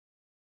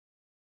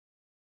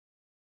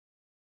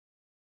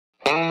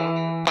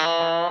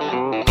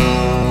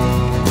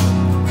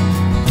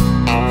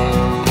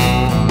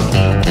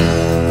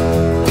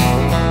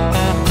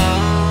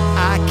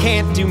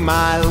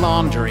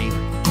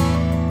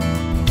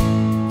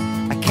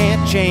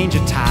can't change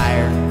a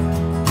tire.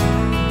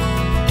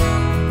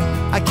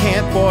 I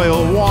can't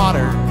boil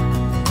water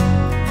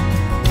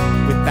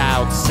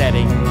without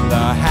setting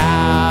the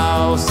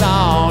house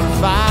on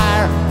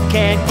fire.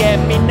 Can't get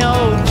me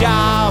no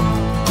job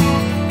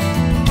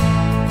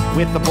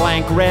with a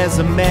blank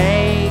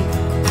resume.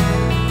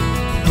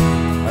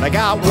 But I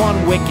got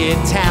one wicked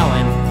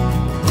talent,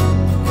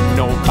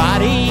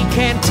 nobody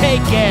can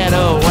take it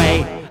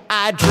away.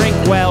 I drink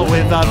well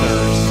with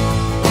others,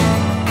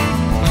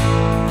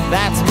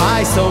 that's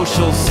my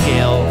social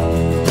skill.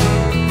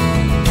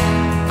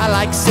 I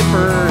like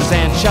sippers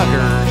and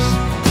chuggers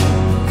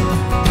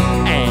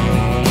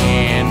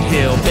and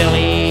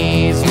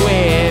hillbillies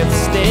with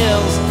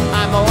stills.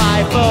 I'm the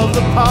life of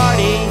the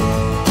party,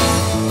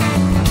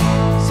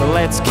 so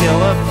let's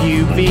kill a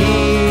few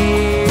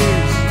beers.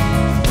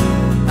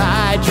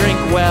 I drink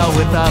well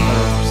with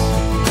others,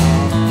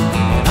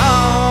 and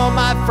all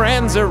my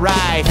friends are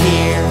right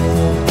here.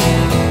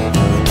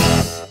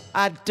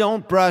 I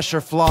don't brush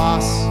or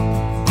floss,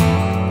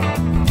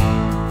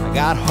 I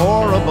got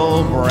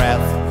horrible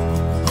breath.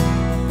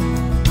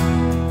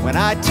 When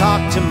I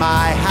talk to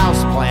my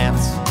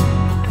houseplants,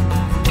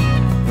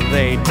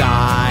 they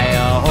die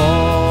a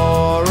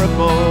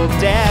horrible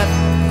death.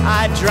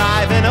 I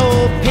drive an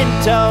old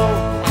Pinto,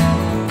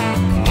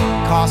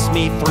 cost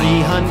me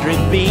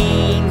 300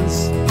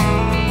 beans,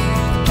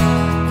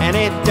 and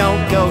it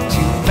don't go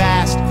too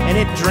fast, and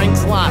it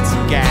drinks lots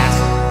of gas.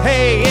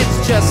 Hey,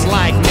 it's just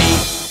like me,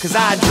 'cause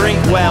I drink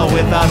well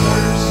with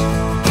others.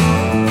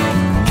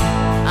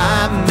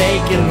 I'm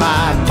making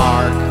my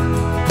mark,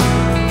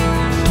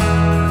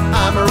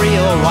 I'm a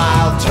real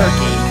wild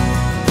turkey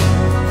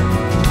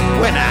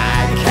when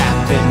I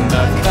captain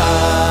the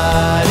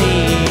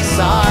Cuddy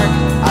Sark.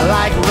 I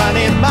like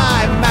running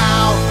my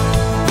mouth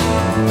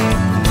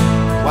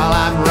while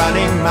I'm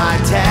running my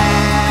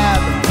tab,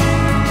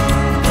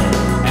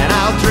 and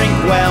I'll drink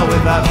well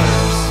with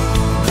others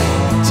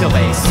till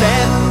they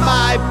send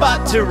my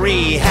butt to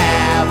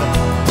rehab.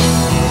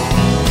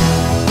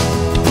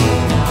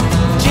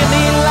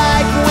 Jimmy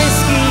like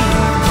whiskey,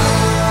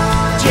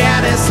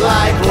 Janice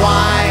like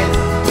wine,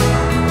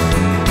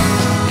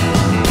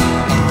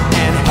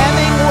 and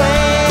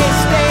Hemingway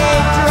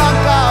stayed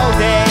drunk all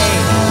day,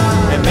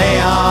 and they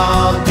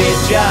all did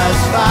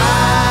just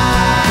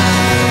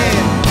fine,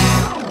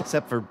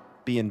 except for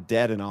being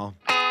dead and all.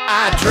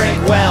 I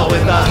drink well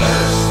with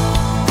others,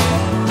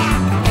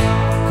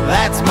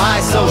 that's my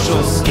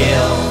social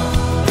skill.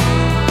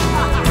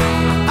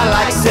 I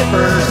like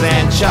sippers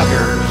and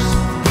chuggers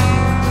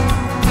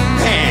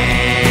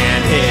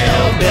and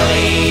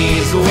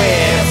hillbillies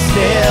with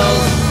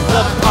stills.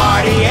 The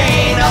party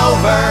ain't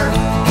over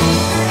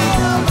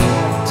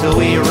till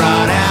we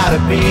run out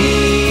of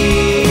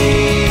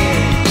beer.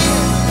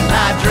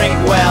 I drink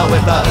well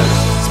with others,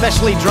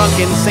 especially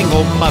drunken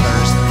single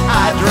mothers.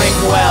 I drink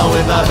well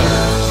with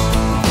others,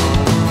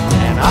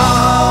 and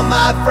all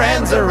my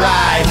friends are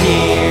right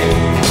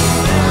here.